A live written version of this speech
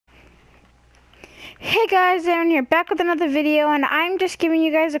Hey guys, Aaron here, back with another video, and I'm just giving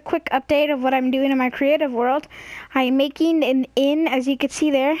you guys a quick update of what I'm doing in my creative world. I'm making an inn, as you can see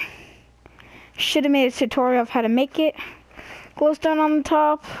there. Should have made a tutorial of how to make it. Glowstone on the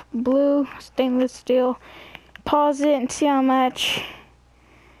top, blue, stainless steel. Pause it and see how much.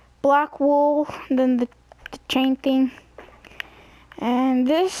 Black wool, then the chain thing. And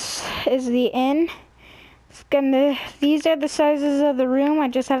this is the inn. These are the sizes of the room, I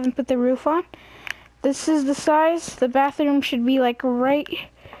just haven't put the roof on. This is the size. The bathroom should be like right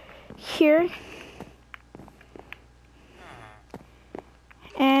here.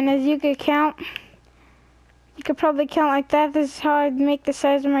 And as you could count, you could probably count like that. This is how I'd make the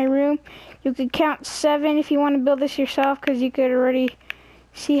size of my room. You could count 7 if you want to build this yourself, because you could already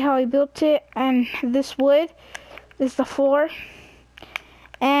see how I built it. And this wood is the floor.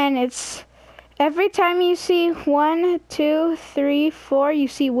 And it's every time you see 1, 2, 3, 4, you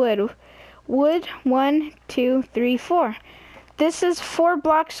see wood. Wood, 1, 2, 3, 4. This is 4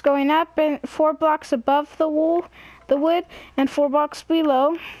 blocks going up and 4 blocks above the wood, and 4 blocks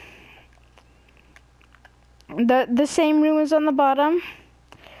below. The same room is on the bottom.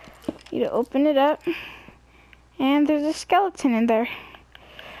 You open it up, and there's a skeleton in there.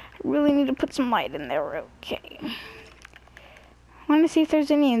 I really need to put some light in there. Okay. I want to see if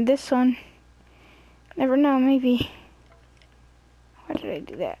there's any in this one. Never know, maybe. Why did I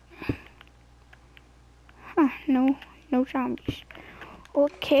do that? No zombies.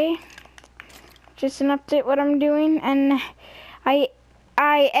 Okay, just an update what I'm doing, and I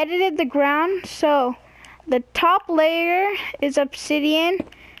edited the ground, so the top layer is obsidian,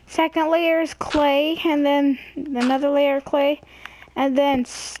 second layer is clay, and then another layer of clay, and then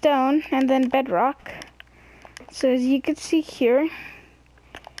stone, and then bedrock. So as you can see here,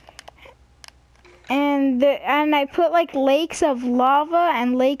 and I put like lakes of lava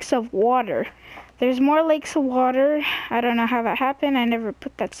and lakes of water. There's more lakes of water. I don't know how that happened. I never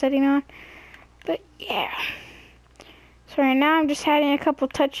put that setting on. But yeah. So right now I'm just adding a couple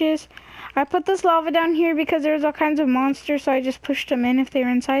touches. I put this lava down here because there's all kinds of monsters, so I just pushed them in if they were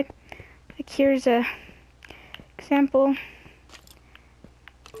inside. Like here's a example.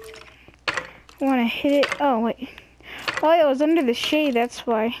 I want to hit it. Oh wait. Oh, it was under the shade, that's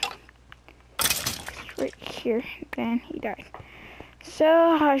why. It's right here. Then he died. So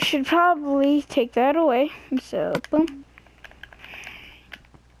I should probably take that away. So boom.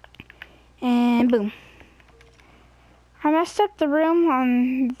 And boom. I messed up the room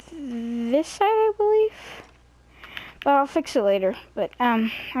on this side, I believe. But I'll fix it later. But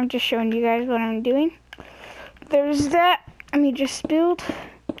I'm just showing you guys what I'm doing. There's that. Let me just build.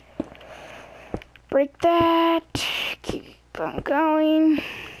 Break that. Keep on going.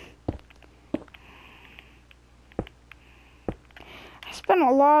 I spent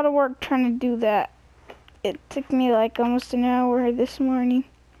a lot of work trying to do that. It took me like almost an hour this morning.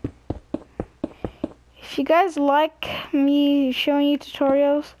 If you guys like me showing you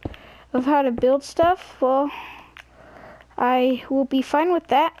tutorials of how to build stuff, well, I will be fine with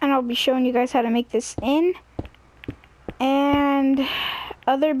that, and I'll be showing you guys how to make this inn and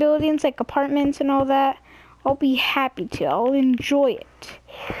other buildings like apartments and all that. I'll be happy to. I'll enjoy it.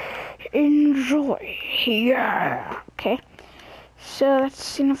 Enjoy. Yeah. Okay. So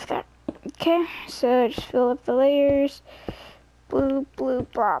that's enough of that. Okay, so just fill up the layers. Blue, blue,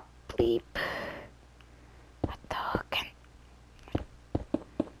 blop, bleep. What the heck?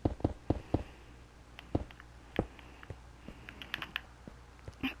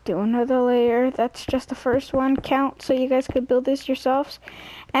 Do another layer. That's just the first one. Count so you guys could build this yourselves.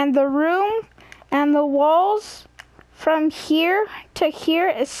 And the room and the walls from here to here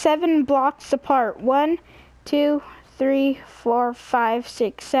is 7 blocks apart. 1, 2, 3, 4, 5,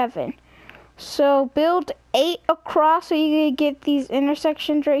 6, 7. So build 8 across so you can get these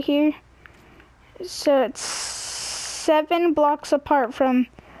intersections right here. So it's 7 blocks apart from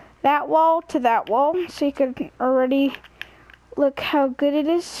that wall to that wall. So you could already look how good it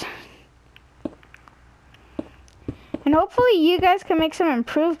is. And hopefully you guys can make some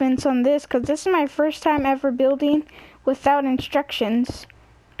improvements on this, because this is my first time ever building without instructions.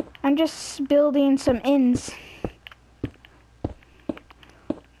 I'm just building some inns.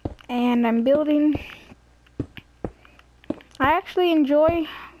 And I'm building. I actually enjoy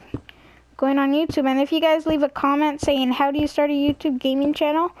going on YouTube, and if you guys leave a comment saying how do you start a YouTube gaming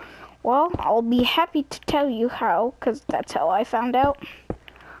channel, well, I'll be happy to tell you how, because that's how I found out.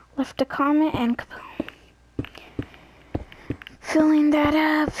 Left a comment and kaboom. Filling that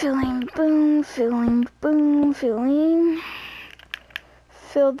up, filling, boom, filling, boom, filling.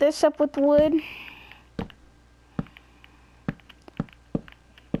 Fill this up with wood.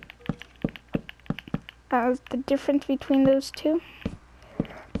 as the difference between those two.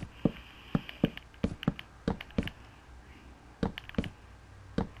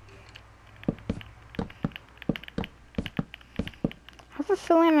 I have a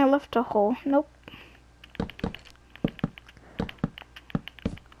feeling I left a hole. Nope.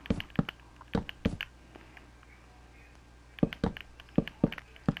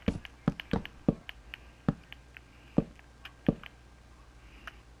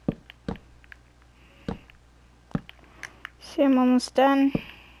 See, I'm almost done.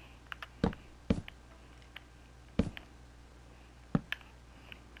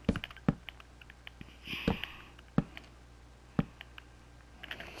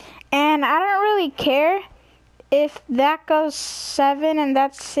 And I don't really care if that goes 7 and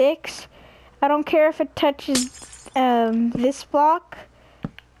that's 6. I don't care if it touches this block,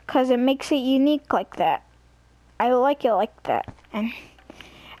 because it makes it unique like that. I like it like that. And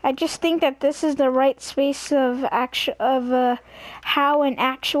I just think that this is the right space of how an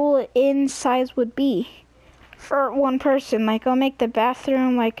actual inn size would be for one person. Like, I'll make the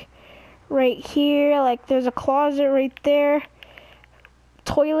bathroom like right here, like there's a closet right there,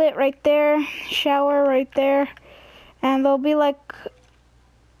 toilet right there, shower right there, and there'll be like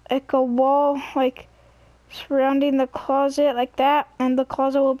a wall like surrounding the closet like that, and the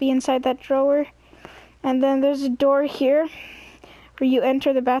closet will be inside that drawer. And then there's a door here where you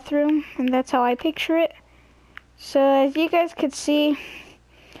enter the bathroom, and that's how I picture it. So as you guys could see,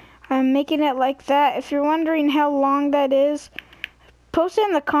 I'm making it like that. If you're wondering how long that is, post it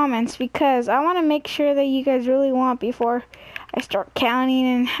in the comments, because I want to make sure that you guys really want before I start counting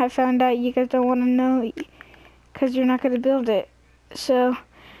and I found out you guys don't want to know because you're not going to build it. So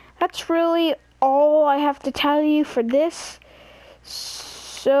that's really all I have to tell you for this.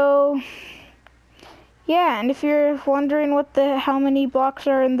 So yeah, and if you're wondering how many blocks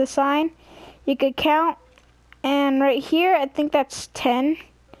are in the sign, you could count. And right here, I think that's 10.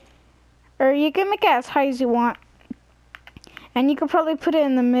 Or you can make it as high as you want. And you could probably put it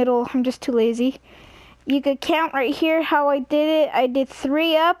in the middle. I'm just too lazy. You could count right here how I did it. I did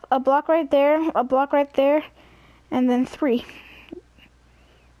 3 up, a block right there, a block right there, and then 3.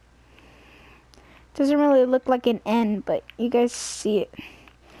 Doesn't really look like an N, but you guys see it.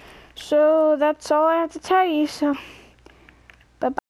 So that's all I have to tell you. So